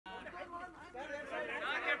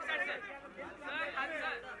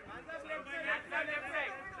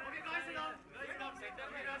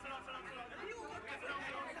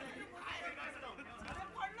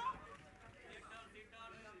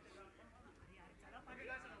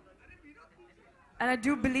And I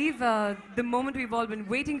do believe the moment we've all been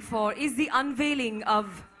waiting for is the unveiling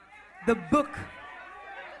of the book.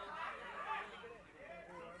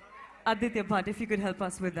 Aditya Bhatt, if you could help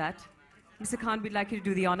us with that. Mr. Khan, we'd like you to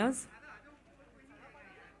do the honors.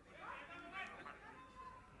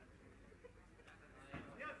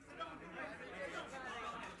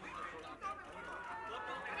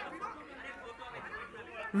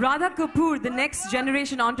 Radha Kapoor, the next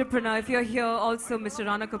generation entrepreneur. If you're here, also Mr.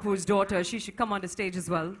 Rana Kapoor's daughter, she should come on the stage as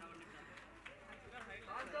well.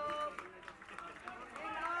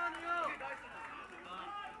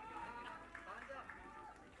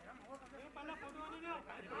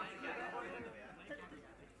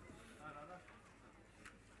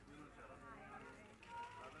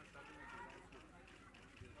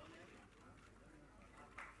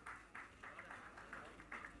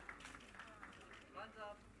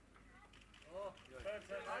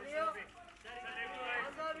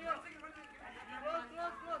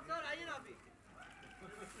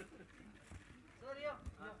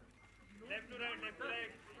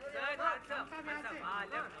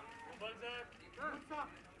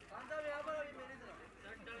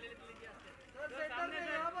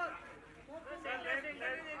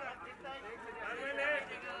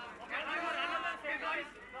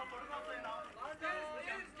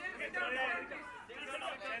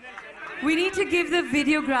 We need to give the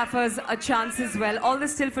videographers a chance as well. All the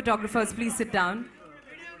still photographers, please sit down.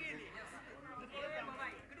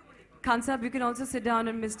 Khan Sahab, you can also sit down,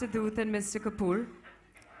 and Mr. Doot and Mr. Kapoor.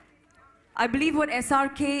 I believe what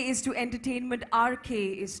SRK is to entertainment, RK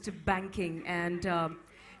is to banking. And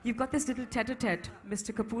you've got this little tete-a-tete.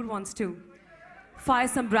 Mr. Kapoor wants to fire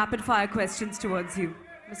some rapid-fire questions towards you.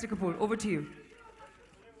 Mr. Kapoor, over to you.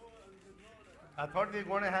 I thought we were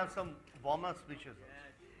going to have some warm-up speeches.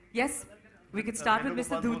 Yes, we could start with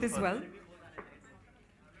Mr. Doot as well.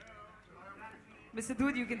 Mr.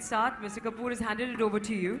 Doot, you can start. Mr. Kapoor has handed it over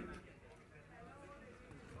to you.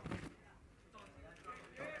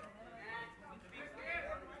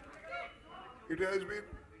 It has been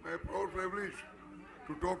my proud privilege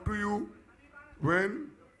to talk to you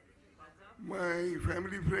when my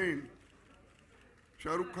family friend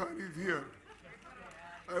Shah Rukh Khan is here.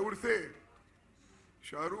 I would say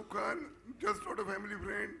Shah Rukh Khan, just not a family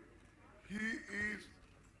friend, he is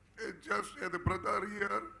just as a brother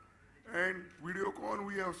here, and Videocon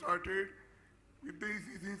we have started with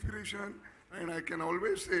his inspiration, and I can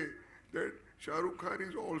always say that Shah Rukh Khan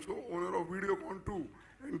is also owner of Videocon too,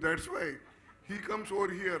 and that's why he comes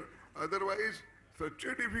over here. Otherwise, such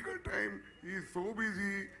a difficult time, he is so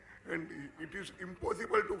busy, and it is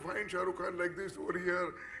impossible to find Shah Rukh Khan like this over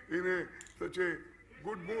here in such a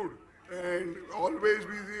good mood. And always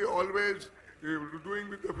busy, always doing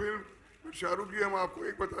with the film. But Shahrukh जी, हम आपको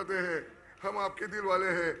एक बताते हैं, हम आपके दिल वाले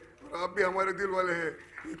हैं और आप भी हमारे दिल वाले हैं.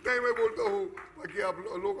 इतना ही मैं बोलता हूँ, बाकी आप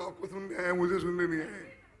लोग आपको सुनने आए, मुझे सुनने नहीं आए.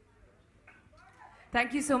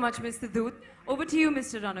 Thank you so much, Mr. Doot. Over to you,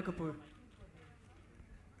 Mr. Rana Kapoor.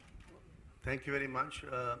 Thank you very much.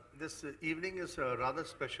 This evening is rather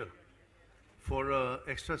special for an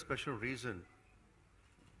extra special reason.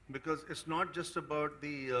 Because it's not just about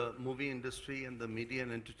the movie industry and the media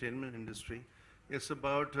and entertainment industry. It's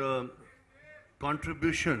about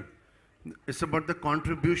contribution. It's about the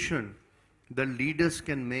contribution the leaders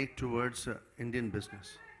can make towards Indian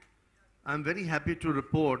business. I'm very happy to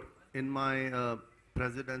report in my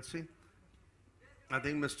presidency, I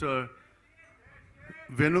think Mr.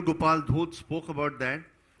 Venugopal Dhoot spoke about that.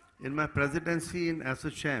 In my presidency in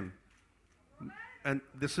SHM, and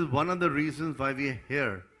this is one of the reasons why we are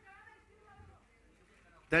here,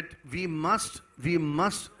 that we must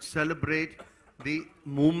celebrate the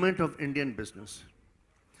movement of Indian business.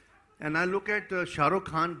 And I look at Shah Rukh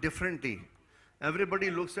Khan differently. Everybody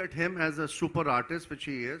looks at him as a super artist, which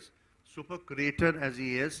he is, super creator as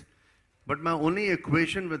he is. But my only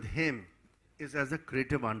equation with him is as a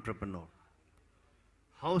creative entrepreneur.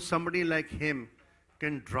 How somebody like him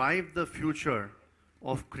can drive the future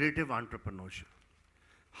of creative entrepreneurship.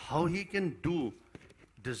 How he can do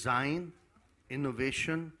design,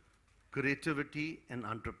 innovation, creativity, and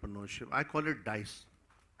entrepreneurship. I call it DICE.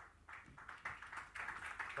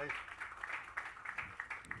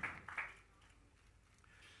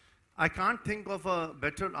 I can't think of a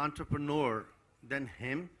better entrepreneur than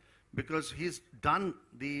him because he's done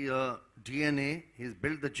the DNA, he's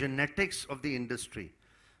built the genetics of the industry.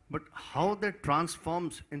 But how that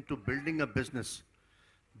transforms into building a business,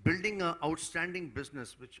 building an outstanding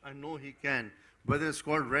business, which I know he can, whether it's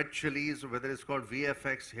called Red Chilies or whether it's called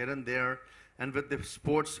VFX here and there, and with the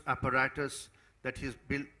sports apparatus that he's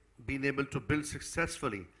been able to build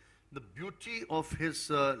successfully. The beauty of his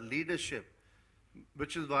leadership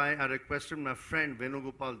which is why I requested my friend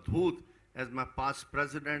Venugopal Dhoot as my past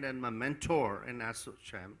president and my mentor in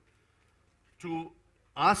ASSOCHAM to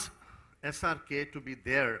ask SRK to be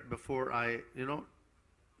there before I,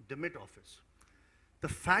 demit office. The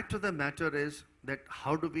fact of the matter is that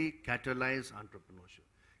how do we catalyze entrepreneurship?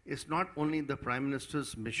 It's not only the Prime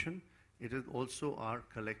Minister's mission, it is also our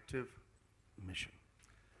collective mission.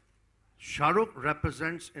 Shah Rukh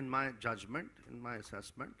represents, in my judgment, in my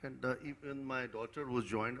assessment, and even my daughter who's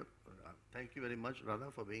joined, thank you very much,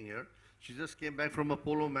 Radha, for being here. She just came back from a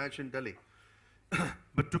polo match in Delhi.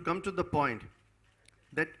 But to come to the point,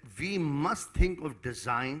 that we must think of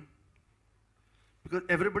design, because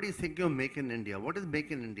everybody is thinking of Make in India. What is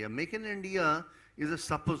Make in India? Make in India is a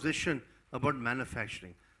supposition about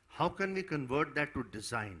manufacturing. How can we convert that to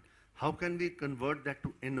design? How can we convert that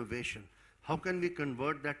to innovation? How can we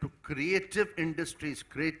convert that to creative industries,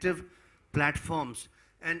 creative platforms?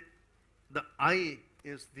 And the I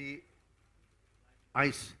is the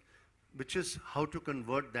ICE, which is how to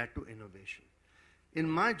convert that to innovation. In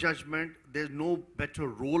my judgment, there's no better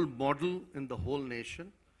role model in the whole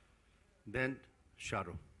nation than Shah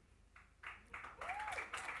Rukh.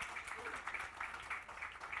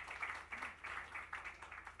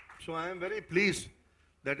 So I am very pleased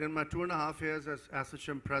that in my 2.5 years as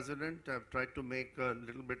ASSOCHAM president, I've tried to make a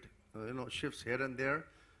little bit, shifts here and there.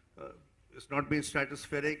 It's not been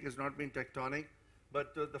stratospheric, it's not been tectonic,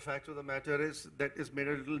 but the fact of the matter is that it's made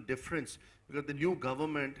a little difference because the new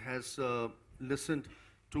government has listened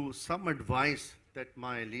to some advice that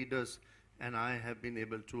my leaders and I have been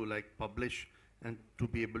able to publish and to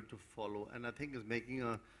be able to follow. And I think it's making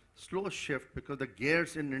a slow shift because the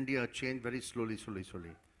gears in India change very slowly.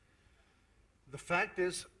 The fact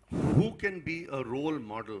is, who can be a role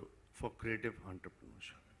model for creative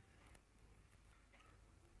entrepreneurship?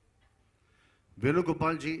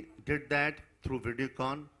 Venugopalji did that through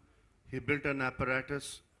Videocon. He built an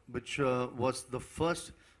apparatus which was the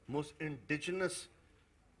first, most indigenous.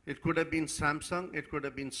 It could have been Samsung, it could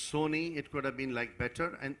have been Sony, it could have been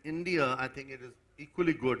better. And India, I think it is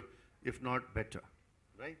equally good, if not better,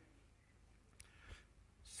 right?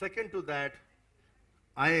 Second to that,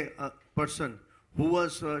 a person who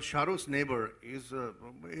was Shah Rukh's neighbor, is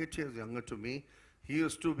 8 years younger to me. He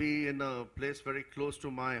used to be in a place very close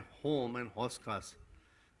to my home in Hoskas.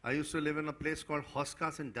 I used to live in a place called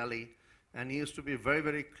Hoskas in Delhi, and he used to be very,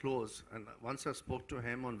 very close. And once I spoke to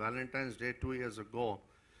him on Valentine's Day 2 years ago,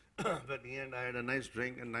 when he and I had a nice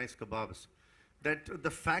drink and nice kebabs, that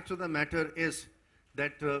the fact of the matter is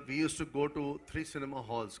that we used to go to 3 cinema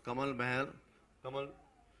halls, Kamal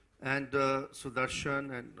and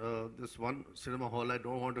Sudarshan, and this one cinema hall I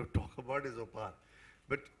don't want to talk about is Opal.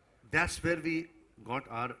 But that's where we got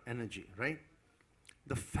our energy, right?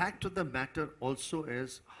 The fact of the matter also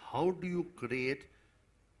is, how do you create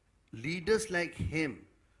leaders like him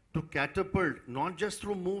to catapult, not just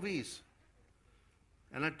through movies?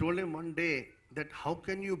 And I told him one day that how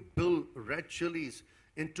can you build Red Chillies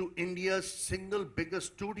into India's single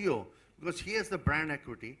biggest studio? Because he has the brand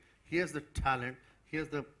equity, he has the talent, he has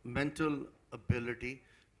the mental ability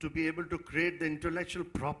to be able to create the intellectual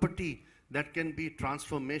property that can be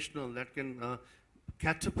transformational, that can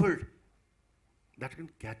catapult,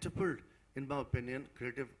 in my opinion,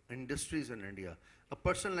 creative industries in India. A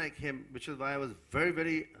person like him, which is why I was very,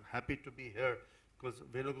 very happy to be here, because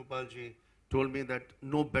Venugopalji told me that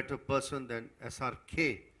no better person than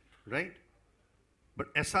SRK, right?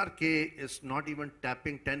 But SRK is not even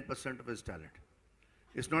tapping 10% of his talent.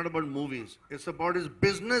 It's not about movies. It's about his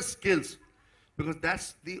business skills, because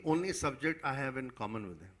that's the only subject I have in common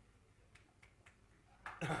with him.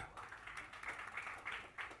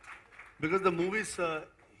 Because the movies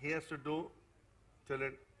he has to do till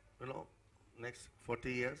it, next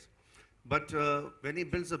 40 years. But when he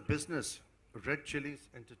builds a business, Red Chillies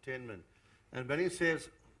Entertainment, and when he says,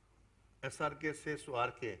 SRK says to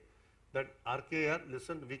RK, that RK,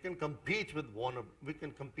 listen, we can compete with Warner, we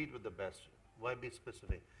can compete with the best. Why be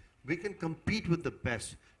specific? We can compete with the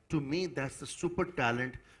best. To me, that's the super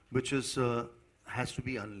talent which is, has to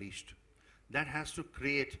be unleashed. That has to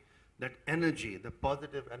create that energy, the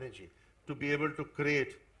positive energy, to be able to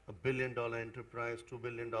create a $1 billion enterprise, $2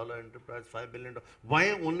 billion enterprise, $5 billion. Why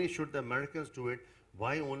only should the Americans do it?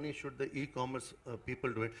 Why only should the e-commerce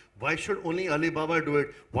people do it? Why should only Alibaba do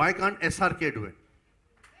it? Why can't SRK do it?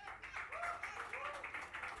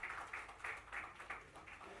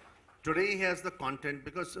 Today he has the content,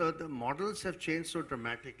 because the models have changed so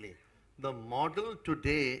dramatically. The model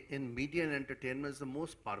today in media and entertainment is the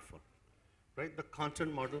most powerful, right? The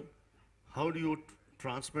content model. How do you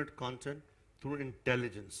transmit content? Through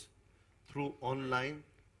intelligence, through online,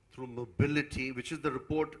 through mobility, which is the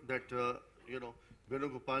report that,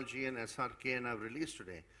 Venugopalji and SRK and I've released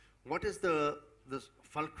today. What is the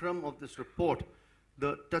fulcrum of this report?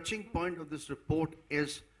 The touching point of this report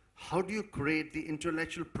is how do you create the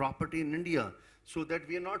intellectual property in India so that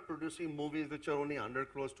we are not producing movies which are only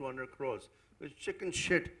 100 crores, 200 crores, which chicken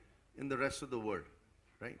shit in the rest of the world,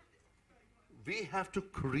 right? We have to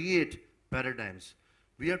create paradigms.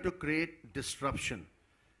 We have to create disruption.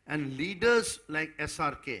 And leaders like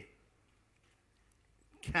SRK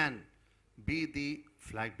can be the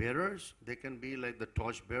flag bearers, they can be like the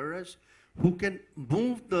torch bearers, who can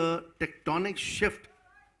move the tectonic shift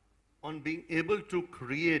on being able to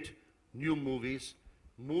create new movies,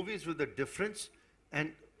 movies with a difference.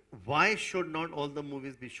 And why should not all the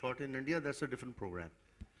movies be shot in India? That's a different program.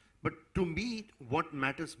 But to me, what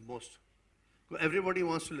matters most, everybody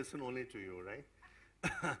wants to listen only to you,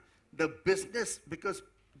 right? The business, because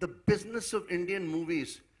the business of Indian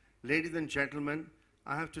movies, ladies and gentlemen,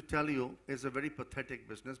 I have to tell you, is a very pathetic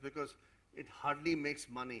business because it hardly makes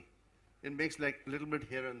money. It makes like a little bit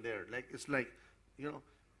here and there. Like, it's like,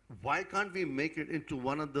 why can't we make it into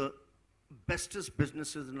one of the bestest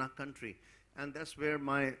businesses in our country? And that's where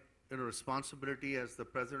my responsibility as the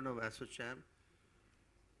president of ASSOCHAM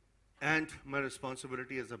and my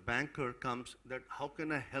responsibility as a banker comes, that how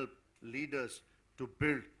can I help leaders to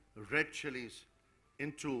build red chilies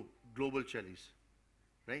into global chilies,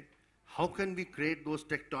 right? How can we create those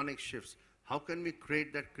tectonic shifts? How can we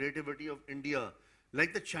create that creativity of India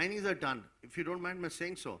like the Chinese are done? If you don't mind my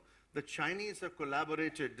saying so, the Chinese have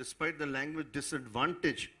collaborated despite the language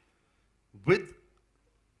disadvantage with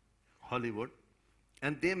Hollywood,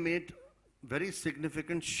 and they made very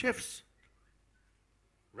significant shifts,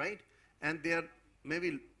 right? And they are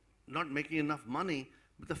maybe not making enough money,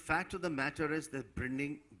 but the fact of the matter is they're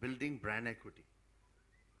building brand equity.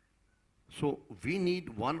 So we need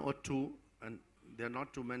one or two, and there are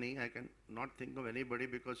not too many. I can not think of anybody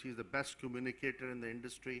because he's the best communicator in the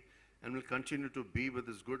industry and will continue to be with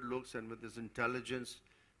his good looks and with his intelligence,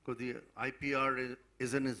 because the IPR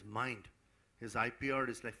is in his mind. His IPR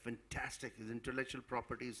is like fantastic. His intellectual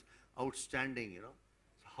property is outstanding, So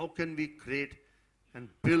how can we create and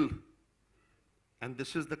build? And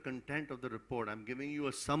this is the content of the report. I'm giving you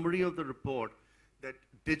a summary of the report, that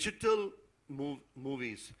digital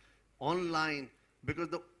movies, online, because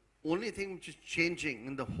the only thing which is changing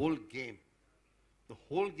in the whole game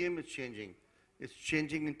is changing. It's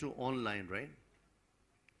changing into online, right?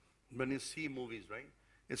 When you see movies, right?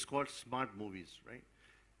 It's called smart movies, right?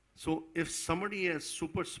 So if somebody is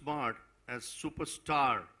super smart, as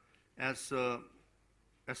superstar, as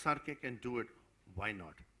SRK can do it, why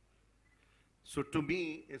not? So to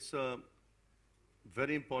me, it's a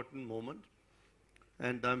very important moment.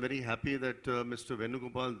 And I'm very happy that Mr.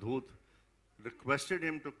 Venugopal Dhoot requested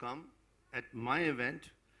him to come at my event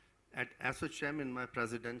at ASSOCHAM in my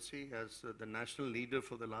presidency as the national leader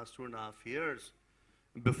for the last 2.5 years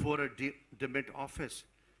before a debate office,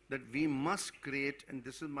 that we must create, and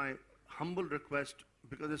this is my humble request,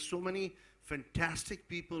 because there's so many fantastic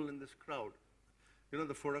people in this crowd.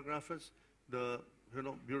 The photographers, the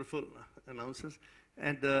beautiful announcers,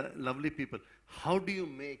 and the lovely people. How do you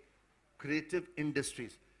make creative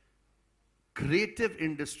industries? Creative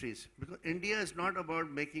industries, because India is not about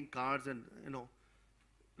making cars and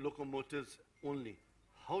locomotives only.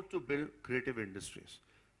 How to build creative industries.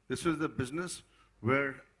 This is the business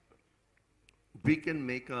where we can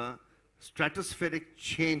make a stratospheric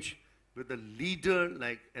change with a leader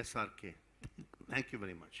like SRK. Thank you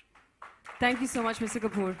very much. Thank you so much, Mr.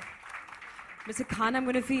 Kapoor. Mr. Khan, I'm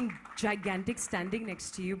going to feel gigantic standing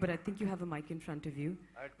next to you, but I think you have a mic in front of you.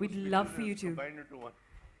 We'd love for you to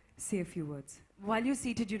say a few words. While you're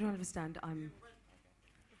seated, you don't understand.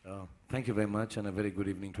 Thank you very much, and a very good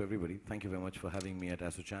evening to everybody. Thank you very much for having me at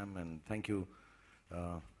ASSOCHAM, and thank you,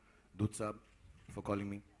 Dhoot Saab, for calling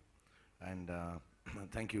me. And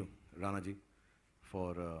thank you, Ranaji,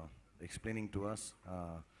 for explaining to us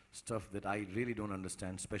stuff that I really don't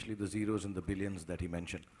understand, especially the zeros and the billions that he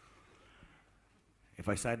mentioned. If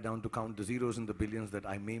I sat down to count the zeros and the billions that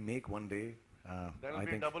I may make one day, that will I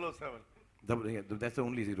be think 007. Yeah, that's the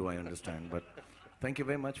only zero I understand. But thank you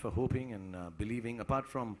very much for hoping and believing. Apart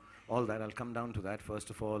from all that, I'll come down to that. First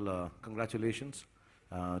of all, congratulations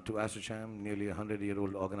to ASSOCHAM, nearly a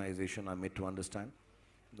 100-year-old organization, I'm made to understand,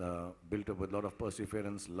 built up with a lot of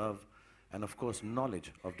perseverance, love, and of course,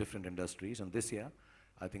 knowledge of different industries. And this year,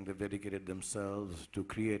 I think they've dedicated themselves to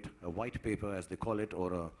create a white paper, as they call it,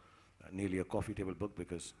 or nearly a coffee table book,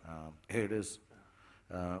 because here it is,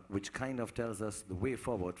 which kind of tells us the way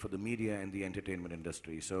forward for the media and the entertainment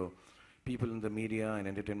industry. So people in the media and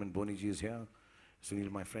entertainment, Boniji is here,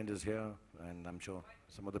 Sunil, my friend, is here, and I'm sure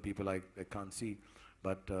some of the people I can't see,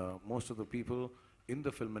 but most of the people in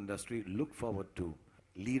the film industry look forward to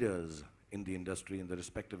leaders in the industry, in the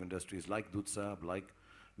respective industries, like Dudh Saab, like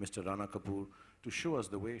Mr. Rana Kapoor, to show us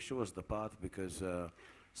the way, show us the path, because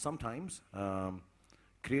sometimes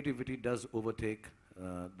creativity does overtake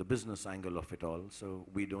the business angle of it all, so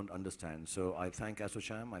we don't understand. So I thank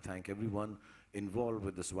ASSOCHAM, I thank everyone involved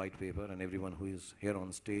with this white paper and everyone who is here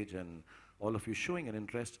on stage, and all of you showing an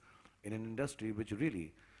interest in an industry which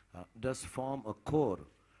really does form a core,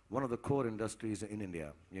 one of the core industries in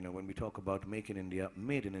India. You know, when we talk about Make in India,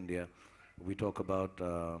 Made in India, we talk about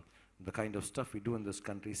the kind of stuff we do in this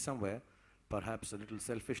country somewhere, perhaps a little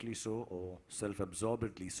selfishly so or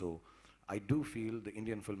self-absorbedly so. I do feel the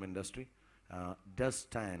Indian film industry does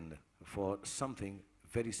stand for something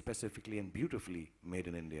very specifically and beautifully made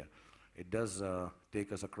in India. It does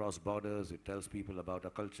take us across borders, it tells people about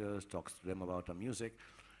our cultures, talks to them about our music,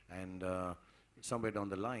 and somewhere down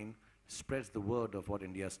the line spreads the word of what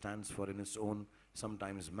India stands for in its own,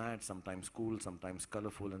 sometimes mad, sometimes cool, sometimes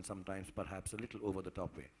colorful, and sometimes perhaps a little over the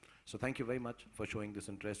top way. So thank you very much for showing this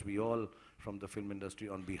interest. We all from the film industry,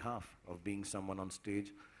 on behalf of being someone on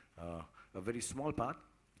stage, a very small part,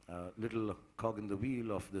 little cog in the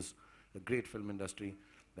wheel of this great film industry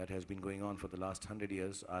that has been going on for the last 100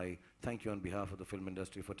 years. I thank you on behalf of the film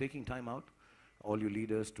industry for taking time out, all you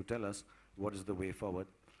leaders, to tell us what is the way forward.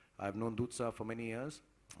 I've known Dudh Saab for many years,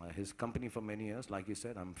 his company for many years. Like he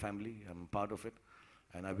said, I'm family, I'm part of it,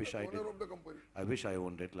 and I wish I did. Owner of the company. I wish I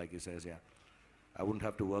owned it, like he says, yeah. I wouldn't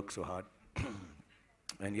have to work so hard.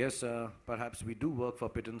 And yes, perhaps we do work for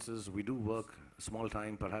pittances, we do work small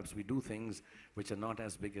time, perhaps we do things which are not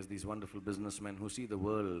as big as these wonderful businessmen who see the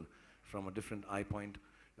world from a different eye point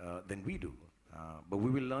than we do. But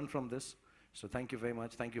we will learn from this. So thank you very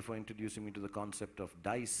much. Thank you for introducing me to the concept of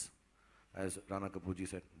dice, as Rana Kapoorji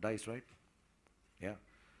said. Dice, right? Yeah.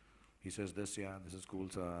 He says this, yeah, this is cool,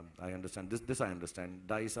 so I understand. This I understand.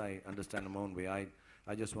 Dice I understand in my own way.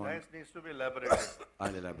 I just want... Dice needs to be elaborated.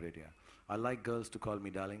 I'll elaborate, yeah. I like girls to call me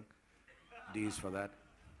darling. D is for that.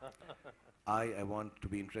 I want to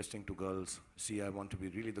be interesting to girls. C, I want to be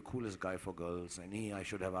really the coolest guy for girls. And E, I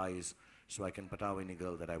should have eyes so I can pataw any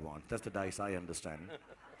girl that I want. That's the dice I understand.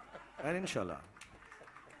 And inshallah,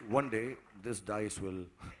 one day this dice will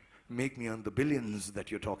make me on the billions that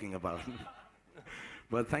you're talking about.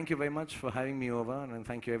 Well, thank you very much for having me over, and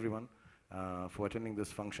thank you everyone for attending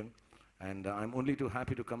this function. And I'm only too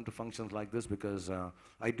happy to come to functions like this because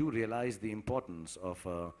I do realize the importance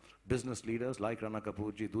of business leaders like Rana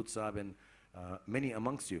Kapoorji, Dudh Saab, and many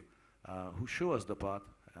amongst you who show us the path.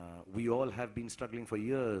 We all have been struggling for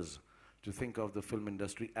years to think of the film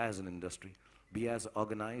industry as an industry, be as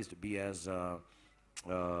organized, be as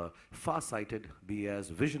far-sighted, be as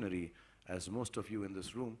visionary as most of you in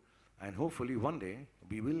this room. And hopefully one day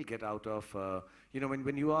we will get out of, you know,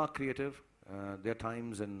 when you are creative, there are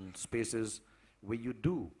times and spaces where you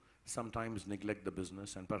do sometimes neglect the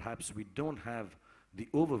business, and perhaps we don't have the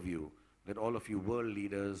overview that all of you world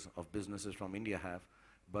leaders of businesses from India have,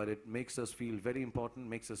 but it makes us feel very important,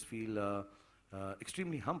 makes us feel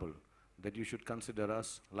extremely humble that you should consider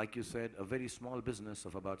us, like you said, a very small business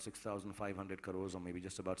of about 6,500 crores or maybe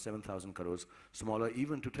just about 7,000 crores, smaller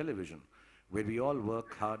even to television, where we all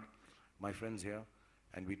work hard, my friends here,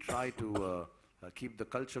 and we try to keep the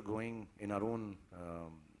culture going in our own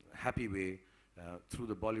happy way through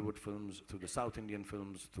the Bollywood films, through the South Indian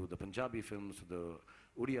films, through the Punjabi films, through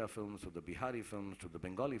the Odia films, through the Bihari films, through the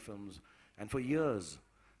Bengali films. And for years,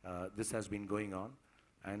 this has been going on.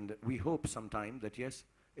 And we hope sometime that, yes,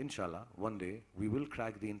 inshallah, one day, we will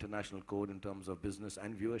crack the international code in terms of business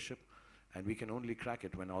and viewership. And we can only crack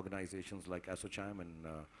it when organizations like ASSOCHAM and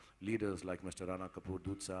leaders like Mr. Rana Kapoor,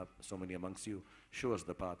 Dudh Saab, so many amongst you, show us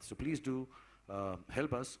the path. So please do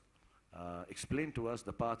help us, explain to us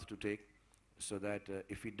the path to take, so that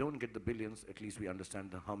if we don't get the billions, at least we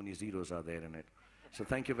understand how many zeros are there in it. So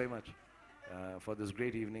thank you very much for this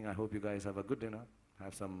great evening. I hope you guys have a good dinner,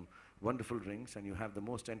 have some wonderful drinks, and you have the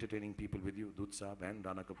most entertaining people with you, Dudh Saab and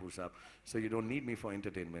Rana Kapoor Saab. So you don't need me for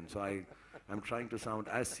entertainment. So I'm trying to sound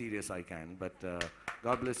as serious I can, but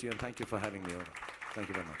God bless you and thank you for having me over. Thank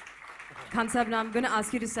you very much. Khan Sahab, now I'm going to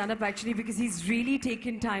ask you to stand up actually because he's really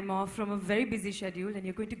taken time off from a very busy schedule and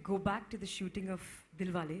you're going to go back to the shooting of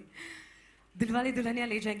Dilwale. Dilwale Dulhaniya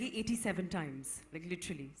Le Jayenge 87 times, like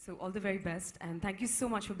literally. So all the very best and thank you so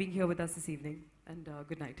much for being here with us this evening and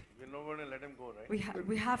good night. We're not going to let him go, right?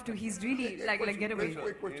 We have to. He's really like get away.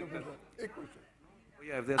 A question. Oh,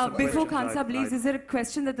 yeah, if there's some Before questions, Khan Sahab leaves, is there a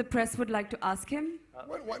question that the press would like to ask him?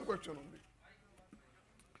 One question only.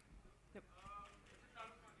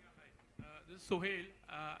 This is Sohail.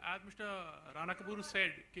 As Mr. Rana Kapoor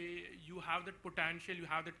said, you have that potential, you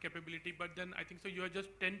have that capability, but then I think so you are just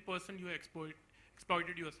 10% you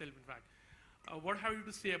exploited yourself, in fact. What have you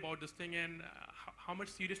to say about this thing, and how much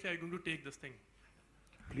seriously are you going to take this thing?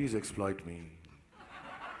 Please exploit me.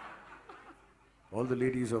 All the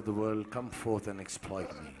ladies of the world, come forth and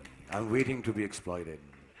exploit me. I'm waiting to be exploited.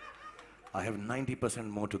 I have 90%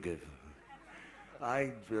 more to give.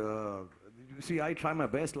 You see, I try my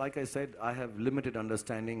best. Like I said, I have limited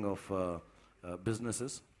understanding of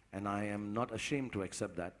businesses, and I am not ashamed to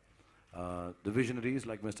accept that. The visionaries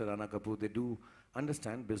like Mr. Rana Kapoor, they do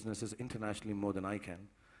understand businesses internationally more than I can.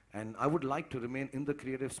 And I would like to remain in the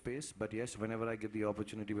creative space, but yes, whenever I get the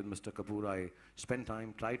opportunity with Mr. Kapoor, I spend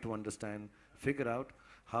time, try to understand, figure out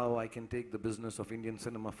how I can take the business of Indian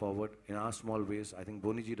cinema forward in our small ways. I think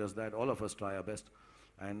Boniji does that. All of us try our best.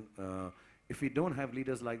 And if we don't have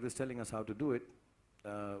leaders like this telling us how to do it,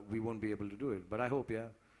 we won't be able to do it. But I hope, yeah,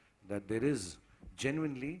 that there is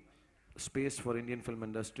genuinely space for Indian film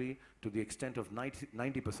industry to the extent of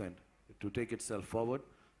 90% to take itself forward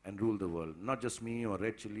and rule the world. Not just me or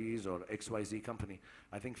Red Chilies or XYZ company.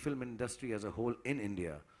 I think film industry as a whole in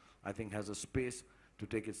India, I think has a space to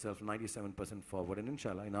take itself 97% forward. And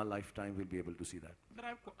inshallah, in our lifetime, we'll be able to see that.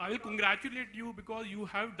 Sir, I will congratulate you because you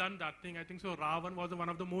have done that thing. I think so. Ravan was one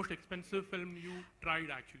of the most expensive film you tried,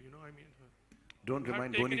 actually. You know, I mean. Don't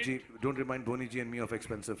remind Boniji and me of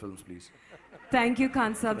expensive films, please. Thank you,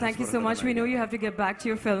 Khan Sahab. Thank you so much. We know you have to get back to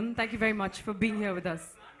your film. Thank you very much for being here with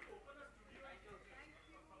us.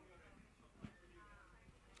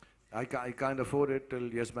 I can't afford it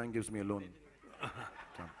till Yes Bank gives me a loan.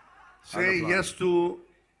 Say yes to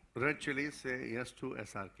Red Chilies, say yes to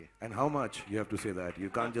SRK. And how much? You have to say that. You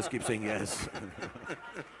can't just keep saying yes.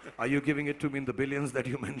 Are you giving it to me in the billions that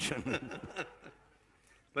you mentioned?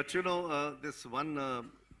 But you know, this one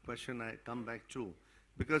question I come back to,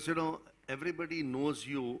 because you know, everybody knows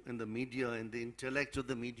you in the media, in the intellect of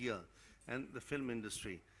the media and the film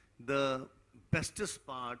industry. The bestest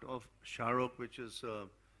part of Shah Rukh, which is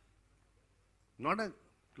not a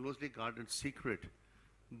closely guarded secret,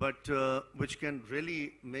 but which can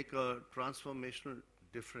really make a transformational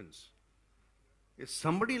difference, is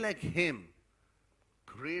somebody like him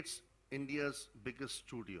creates India's biggest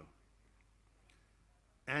studio.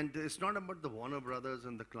 And it's not about the Warner Brothers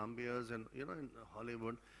and the Columbias and, you know, in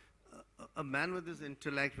Hollywood. A man with his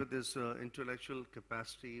intellect, with his intellectual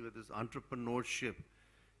capacity, with his entrepreneurship,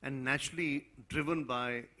 and naturally driven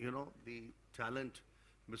by, you know, the talent,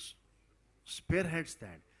 which spearheads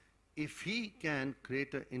that. If he can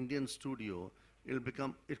create an Indian studio, it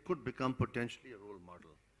could become potentially a role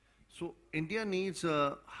model. So India needs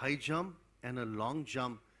a high jump and a long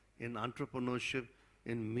jump in entrepreneurship,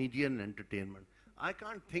 in media and entertainment. I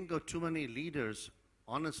can't think of too many leaders,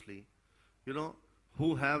 honestly, you know,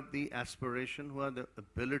 who have the aspiration, who have the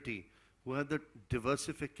ability, who have the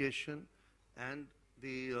diversification and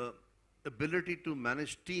the ability to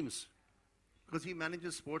manage teams. Because he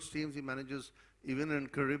manages sports teams, he manages even in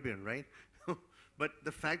Caribbean, right? But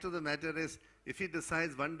the fact of the matter is, if he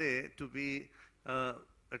decides one day to be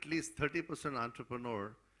at least 30%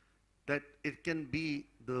 entrepreneur, that it can be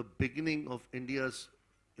the beginning of India's,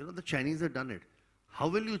 you know, the Chinese have done it. How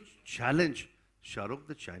will you challenge Shah Rukh,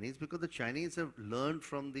 the Chinese? Because the Chinese have learned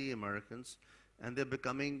from the Americans and they're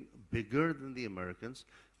becoming bigger than the Americans.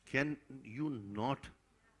 Can you not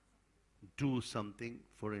do something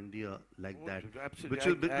for India like that?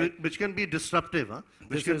 Absolutely. Which can be disruptive, huh?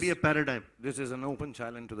 Which can be a paradigm. This is an open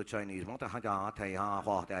challenge to the Chinese.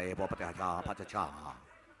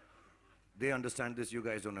 They understand this, you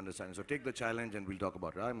guys don't understand. So take the challenge and we'll talk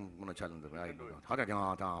about it. I'm going to challenge them.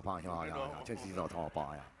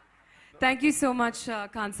 Thank you so much,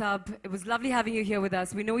 Khan Sahab. It was lovely having you here with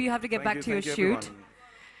us. We know you have to get back to your shoot.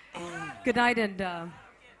 Good night and...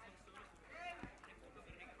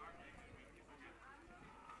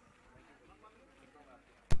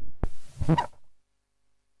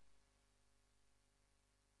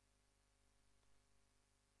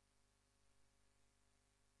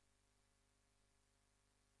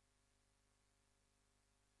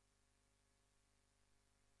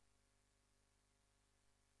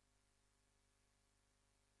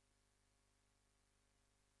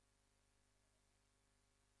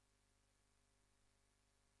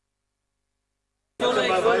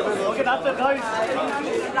 Okay, that's it, guys.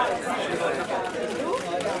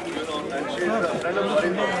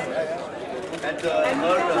 And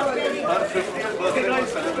her 50th birthday was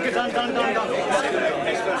celebrated.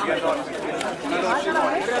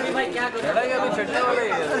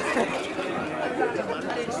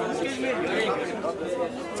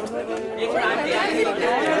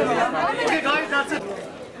 Okay,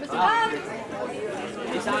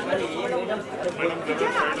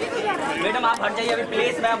 madam आप हट जाइए अभी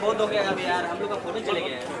please, मैं बहुत हो गया अभी यार, हम लोग का फोटो चले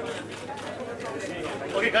गए।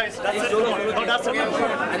 Okay guys, that's it. No, that's it.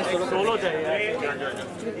 Solo चाहिए।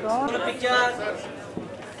 पिक्चर।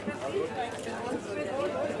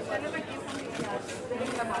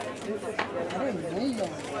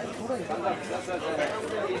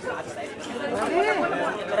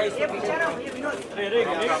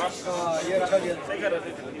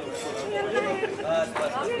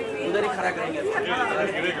 उधर ही खड़ा करेंगे।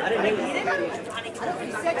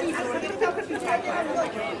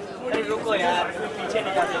 अरे रुको यार, पीछे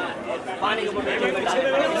नहीं जाते, पानी के बोतल में डाल।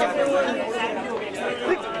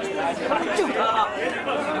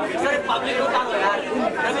 सर पब्लिक को काम यार,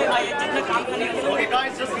 हमें भाई जितना काम करने के लिए।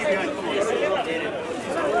 Guys, just be behind.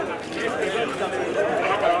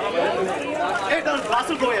 Hey, don't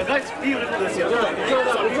Russell go here, guys. Be with this here.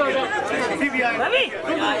 Be behind.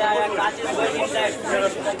 Yeah, Raj is going inside.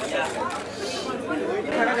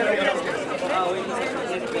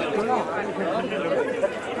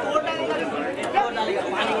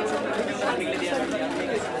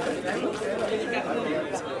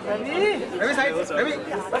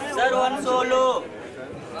 Sir, one solo.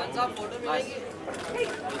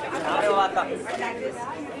 अरे वाता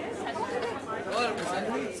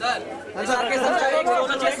सर के सर एक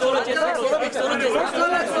सोलो चेस पीछे सर सब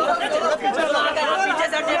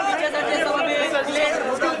अभी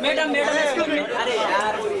मैडम अरे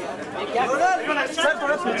यार ये क्या सर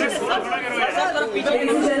थोड़ा पीछे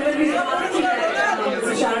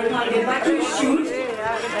Shah Rukh Khan get back to his shoot.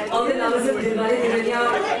 All the lovers of Diwali Divya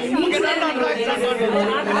meet them and go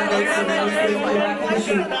back to the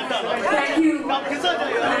shoot. Thank you. Thanks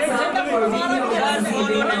for being here and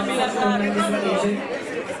giving us this occasion.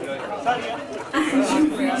 And you're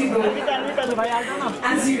free to go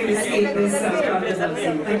as you can escape this controversy.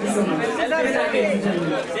 Thank you so much. Good night, ladies and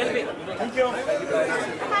gentlemen. Thank you.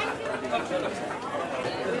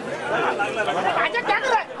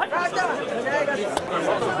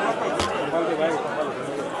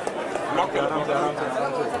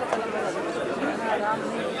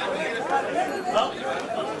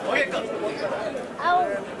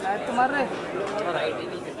 तुम्हारे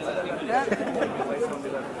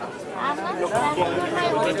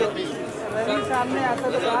सामने आता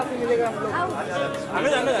तो कहाँ से मिलेगा हम लोग?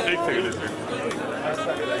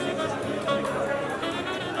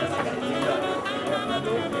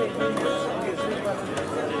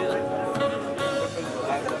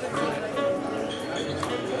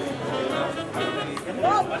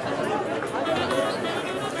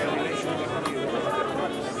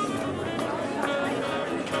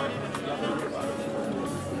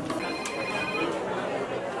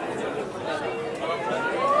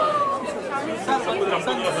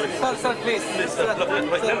 Sir, please.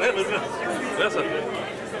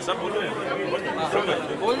 सब बोल रहे हैं।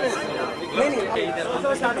 बोल रहे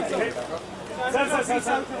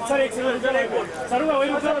सर एक सेकंड सर वही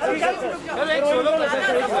मतलब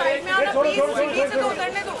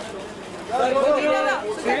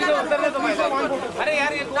अरे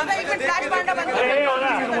यार ये दादा एक मिनट फ्लैश पांडा बंद कर।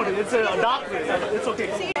 It's dark it's okay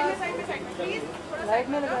light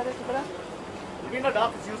में लगा दे थोड़ा। In the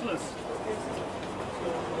dark is useless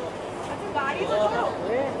गाड़ी छोड़ो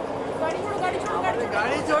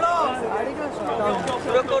गाड़ी छोड़ो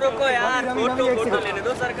रुको यार, फोटो लेने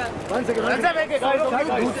दो सर का। वन सेकंड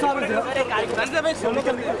दूध साहब अरे भाई सोलो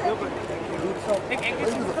कर दिया।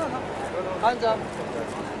 हां जा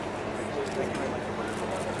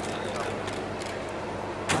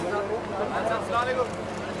अस्सलाम वालेकुम।